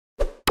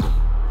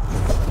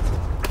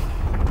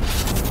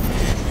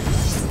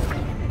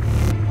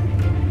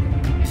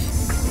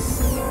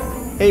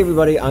Hey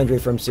everybody, Andrei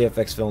from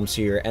CFX Films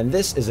here, and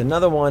this is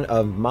another one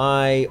of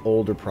my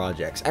older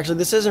projects. Actually,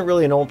 this isn't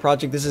really an old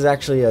project, this is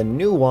actually a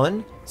new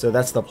one, so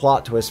that's the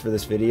plot twist for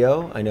this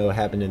video. I know it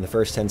happened in the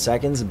first 10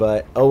 seconds,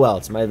 but oh well,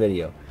 it's my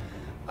video.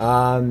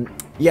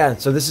 Yeah,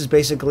 so this is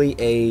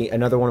basically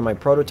another one of my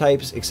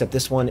prototypes, except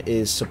this one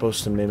is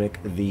supposed to mimic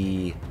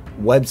the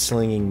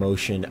web-slinging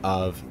motion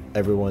of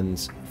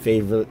everyone's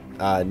favorite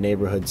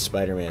neighborhood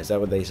Spider-Man. Is that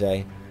what they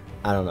say?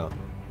 I don't know.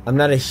 I'm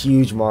not a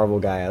huge Marvel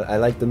guy. I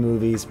like the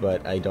movies,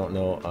 but I don't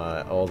know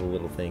all the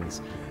little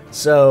things.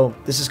 So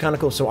this is kind of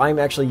cool. So I'm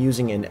actually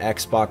using an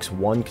Xbox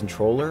One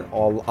controller.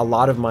 A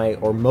lot of my,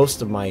 or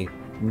most of my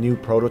new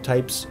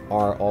prototypes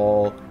are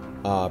all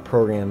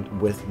programmed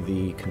with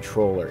the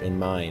controller in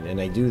mind.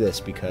 And I do this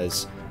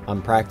because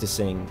I'm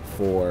practicing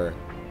for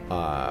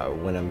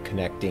when I'm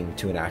connecting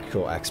to an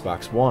actual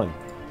Xbox One.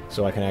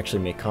 So I can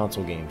actually make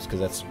console games,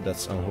 because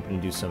that's I'm hoping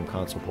to do some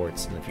console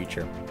ports in the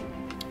future.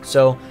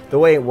 So the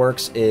way it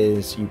works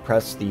is you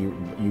press the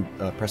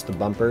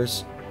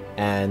bumpers,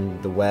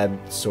 and the web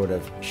sort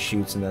of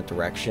shoots in that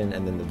direction,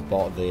 and then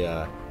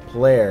the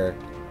player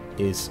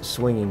is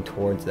swinging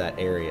towards that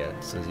area.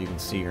 So as you can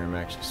see here, I'm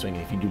actually swinging.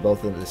 If you do both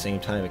of them at the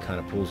same time, it kind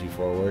of pulls you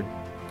forward.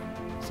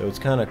 So it's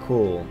kind of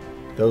cool.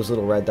 Those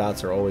little red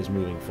dots are always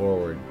moving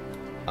forward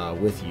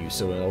with you,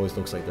 so it always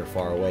looks like they're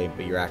far away,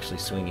 but you're actually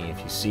swinging. If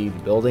you see the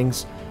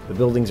buildings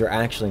are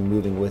actually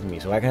moving with me.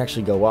 So I can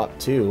actually go up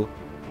too.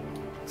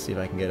 See if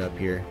I can get up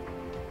here.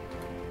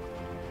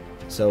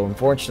 So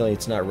unfortunately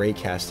it's not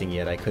raycasting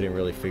yet. I couldn't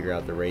really figure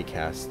out the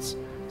raycasts,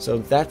 so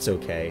that's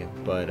okay,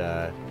 but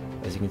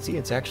as you can see,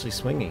 it's actually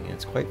swinging.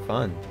 It's quite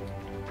fun.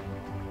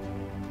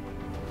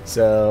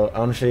 So I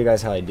want to show you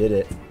guys how I did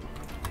it.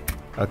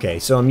 Okay,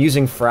 so I'm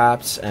using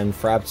Fraps, and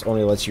Fraps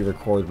only lets you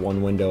record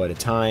one window at a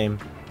time.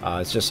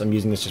 I'm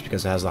using this just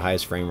because it has the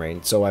highest frame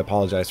rate, so I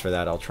apologize for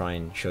that. I'll try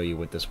and show you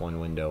with this one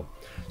window.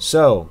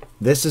 So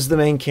this is the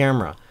main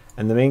camera.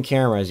 And the main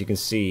camera, as you can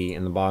see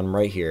in the bottom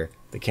right here,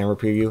 the camera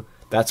preview,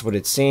 that's what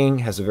it's seeing.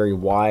 Has a very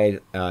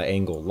wide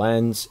angle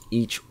lens.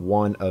 Each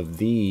one of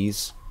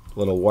these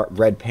little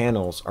red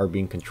panels are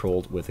being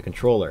controlled with a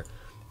controller.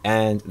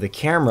 And the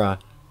camera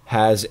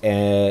has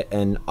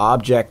an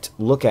object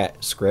look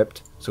at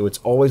script, so it's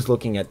always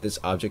looking at this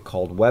object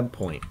called web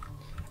point.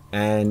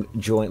 And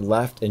joint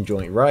left and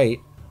joint right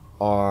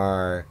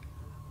are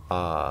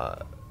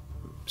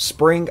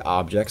spring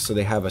objects, so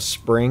they have a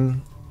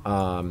spring.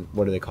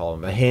 What do they call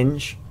them? A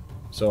hinge.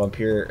 So up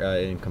here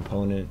in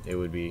component, it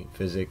would be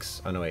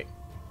physics. Oh no, wait,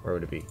 where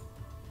would it be?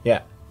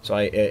 Yeah. So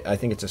I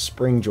think it's a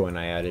spring joint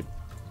I added.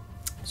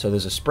 So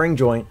there's a spring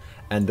joint,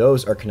 and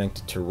those are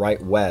connected to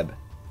right web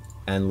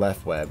and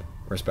left web,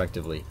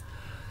 respectively.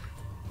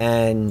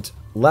 And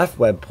left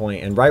web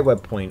point and right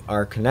web point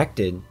are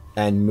connected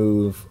and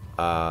move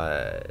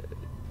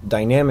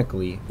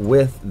dynamically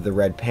with the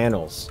red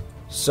panels.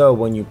 So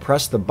when you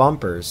press the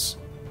bumpers,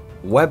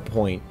 web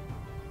point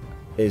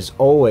is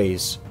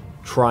always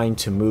trying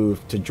to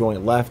move to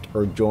joint left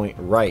or joint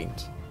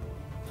right,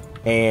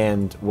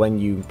 and when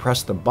you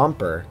press the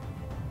bumper,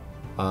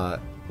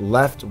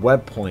 left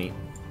web point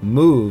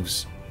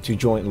moves to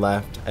joint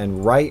left,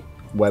 and right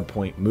web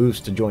point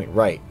moves to joint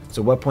right.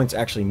 So web point's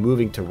actually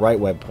moving to right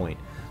web point.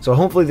 So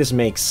hopefully this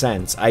makes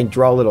sense. I'd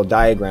draw a little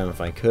diagram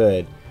if I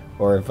could,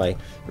 or if I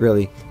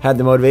really had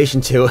the motivation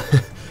to.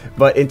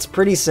 But it's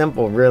pretty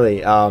simple,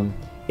 really.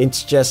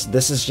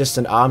 This is just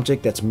an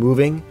object that's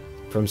moving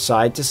from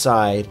side to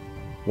side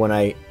when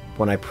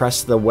I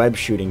press the web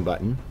shooting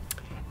button,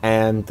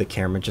 and the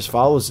camera just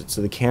follows it.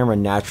 So the camera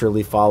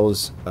naturally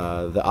follows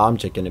the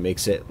object, and it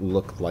makes it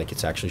look like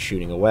it's actually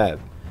shooting a web.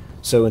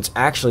 So it's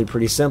actually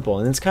pretty simple,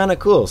 and it's kind of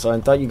cool. So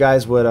I thought you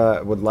guys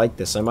would like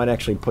this. I might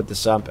actually put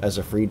this up as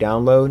a free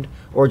download,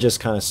 or just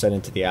kind of set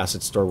into the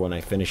asset store when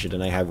I finish it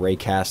and I have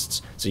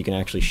raycasts so you can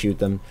actually shoot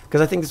them.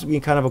 Because I think this would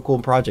be kind of a cool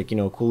project, you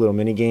know, a cool little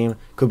mini game.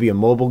 Could be a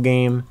mobile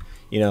game.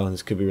 You know,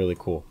 this could be really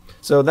cool.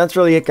 So that's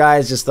really it,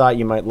 guys. Just thought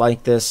you might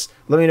like this.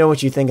 Let me know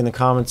what you think in the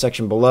comment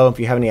section below.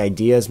 If you have any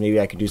ideas, maybe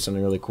I could do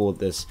something really cool with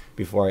this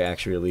before I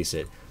actually release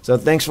it. So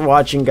thanks for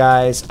watching,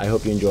 guys. I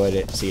hope you enjoyed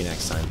it. See you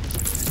next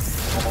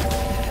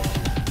time.